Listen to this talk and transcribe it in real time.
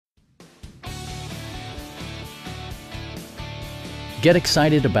Get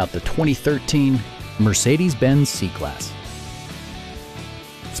excited about the 2013 Mercedes-Benz C-Class.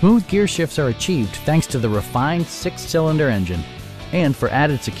 Smooth gear shifts are achieved thanks to the refined 6-cylinder engine, and for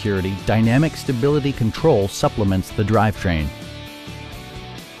added security, dynamic stability control supplements the drivetrain.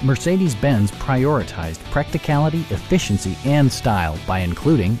 Mercedes-Benz prioritized practicality, efficiency, and style by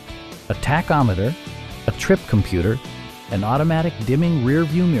including a tachometer, a trip computer, an automatic dimming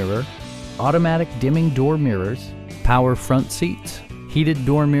rear-view mirror, automatic dimming door mirrors, power front seats, heated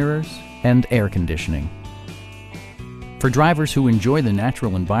door mirrors, and air conditioning. For drivers who enjoy the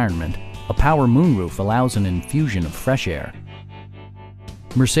natural environment, a power moonroof allows an infusion of fresh air.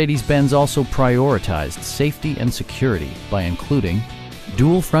 Mercedes-Benz also prioritized safety and security by including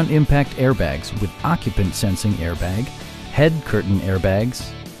dual front impact airbags with occupant sensing airbag, head curtain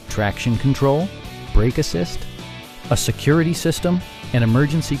airbags, traction control, brake assist, a security system, an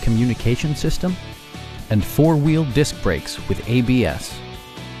emergency communication system, and 4-wheel disc brakes with ABS.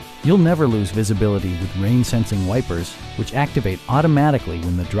 You'll never lose visibility with rain-sensing wipers, which activate automatically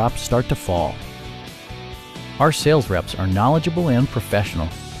when the drops start to fall. Our sales reps are knowledgeable and professional.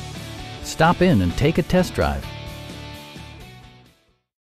 Stop in and take a test drive.